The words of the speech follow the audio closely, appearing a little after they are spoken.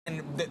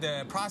And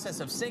the process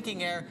of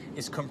sinking air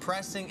is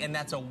compressing, and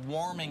that's a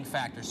warming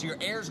factor. So your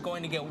air is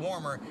going to get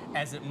warmer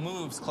as it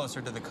moves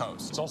closer to the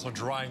coast. It's also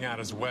drying out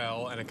as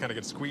well, and it kind of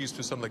gets squeezed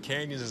through some of the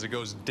canyons as it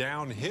goes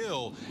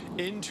downhill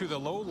into the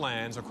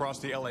lowlands across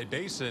the LA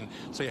basin.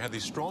 So you have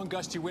these strong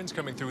gusty winds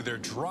coming through. They're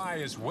dry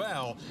as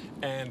well,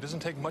 and it doesn't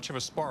take much of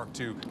a spark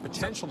to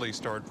potentially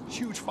start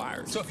huge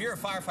fires. So if you're a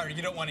firefighter,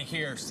 you don't want to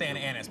hear Santa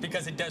Ana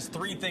because it does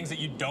three things that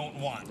you don't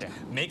want. Yeah.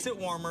 Makes it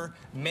warmer,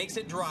 makes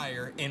it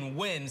drier, and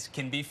winds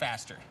can be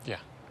faster. Yeah.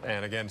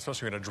 And again,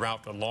 especially in a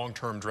drought, a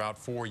long-term drought,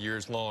 4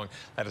 years long,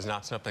 that is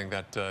not something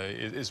that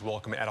is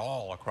welcome at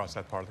all across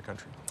that part of the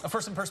country.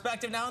 For some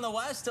perspective now in the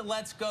West,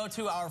 let's go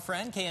to our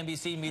friend,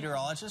 KNBC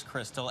meteorologist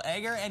Crystal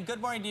Egger. And good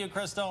morning to you,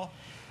 Crystal.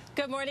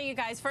 Good morning, you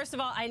guys. First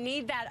of all, I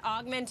need that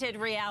augmented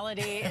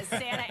reality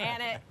Santa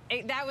Ana.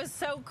 That was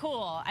so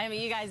cool. I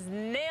mean, you guys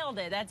nailed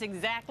it. That's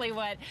exactly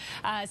what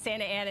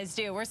Santa Anas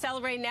do. We're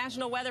celebrating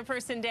National Weather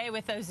Person Day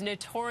with those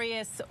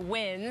notorious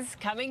winds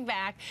coming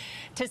back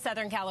to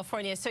Southern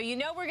California. So you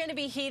know we're going to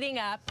be heating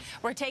up.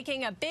 We're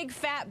taking a big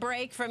fat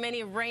break from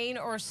any rain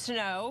or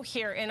snow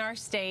here in our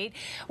state.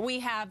 We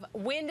have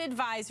wind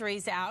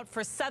advisories out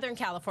for Southern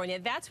California.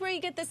 That's where you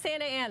get the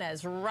Santa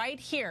Anas, right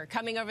here,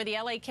 coming over the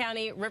LA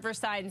County,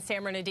 Riverside, and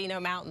San Bernardino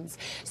Mountains.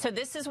 So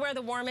this is where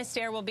the warmest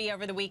air will be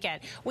over the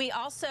weekend. We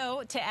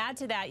also, to add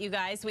to that, you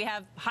guys, we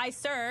have high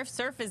surf.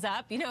 Surf is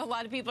up. You know, a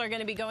lot of people are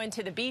going to be going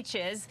to the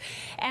beaches.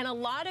 And a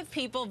lot of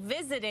people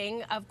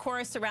visiting, of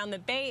course, around the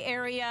Bay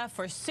Area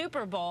for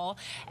Super Bowl.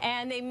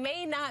 And they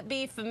may not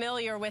be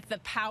familiar with the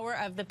power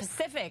of the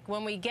Pacific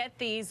when we get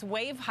these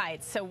wave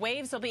heights. So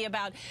waves will be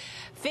about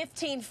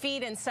 15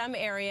 feet in some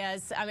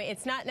areas. I mean,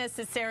 it's not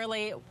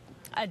necessarily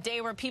a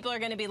day where people are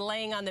going to be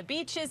laying on the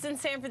beaches in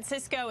San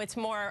Francisco. It's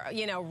more,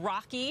 you know,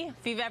 rocky.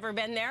 If you've ever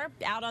been there,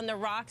 out on the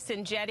rocks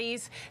and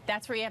jetties,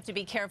 that's where you have to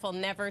be careful.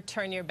 Never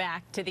turn your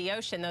back to the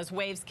ocean. Those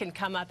waves can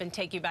come up and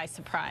take you by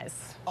surprise.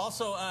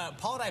 Also,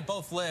 Paul and I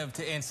both lived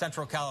in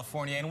Central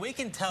California, and we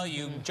can tell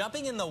you,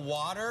 jumping in the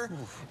water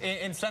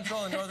in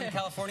Central and Northern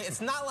California,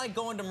 it's not like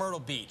going to Myrtle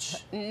Beach.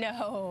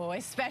 No,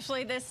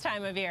 especially this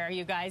time of year,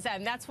 you guys.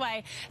 And that's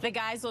why the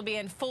guys will be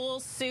in full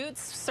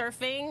suits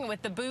surfing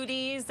with the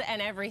booties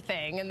and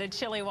everything, and the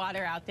chilly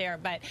water out there.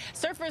 But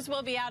surfers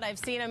will be out. I've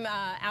seen them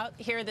out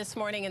here this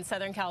morning in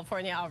Southern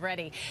California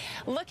already.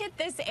 Look at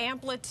this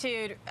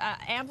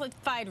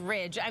amplified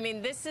ridge. I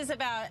mean, this is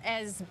about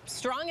as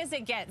strong as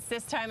it gets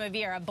this time of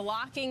year. A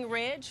blocking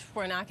ridge.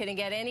 We're not going to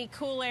get any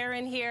cool air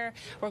in here.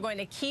 We're going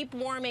to keep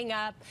warming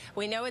up.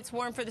 We know it's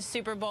warm for the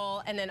Super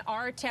Bowl, and then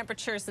our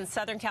temperatures in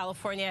Southern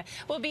California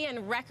will be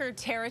in record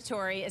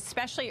territory,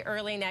 especially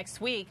early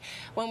next week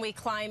when we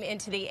climb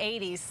into the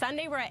 80s.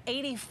 Sunday, we're at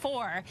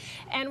 84,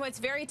 and what's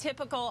very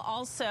typical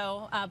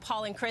also,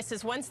 Paul and Chris,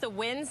 is once the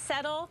winds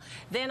settle,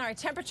 then our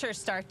temperatures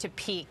start to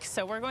peak.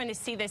 So we're going to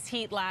see this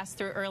heat last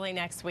through early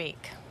next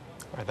week.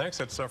 All right, thanks.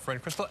 That's our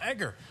friend Crystal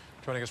Egger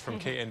joining us from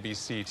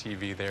KNBC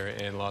TV there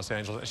in Los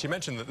Angeles. She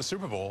mentioned that the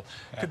Super Bowl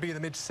could be in the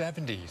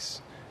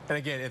mid-70s. And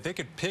again, if they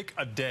could pick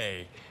a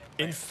day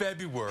in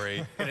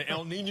February in an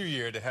El Nino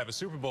year to have a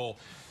Super Bowl,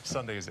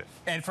 Sunday is it.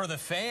 And for the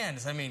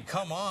fans, I mean,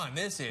 come on,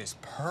 this is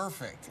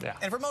perfect. Yeah.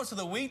 And for most of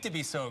the week to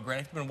be so great,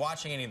 I've been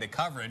watching any of the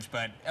coverage,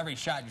 but every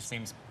shot just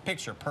seems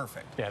picture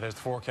perfect. Yeah, there's the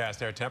forecast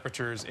there.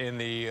 Temperatures in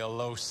the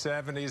low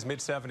 70s,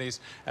 mid-70s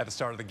at the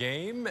start of the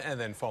game, and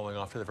then falling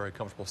off to the very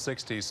comfortable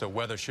 60s. So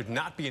weather should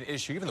not be an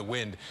issue. Even the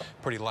wind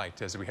pretty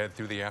light as we head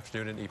through the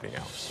afternoon and evening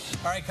hours.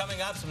 All right, coming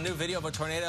up, some new video of a tornado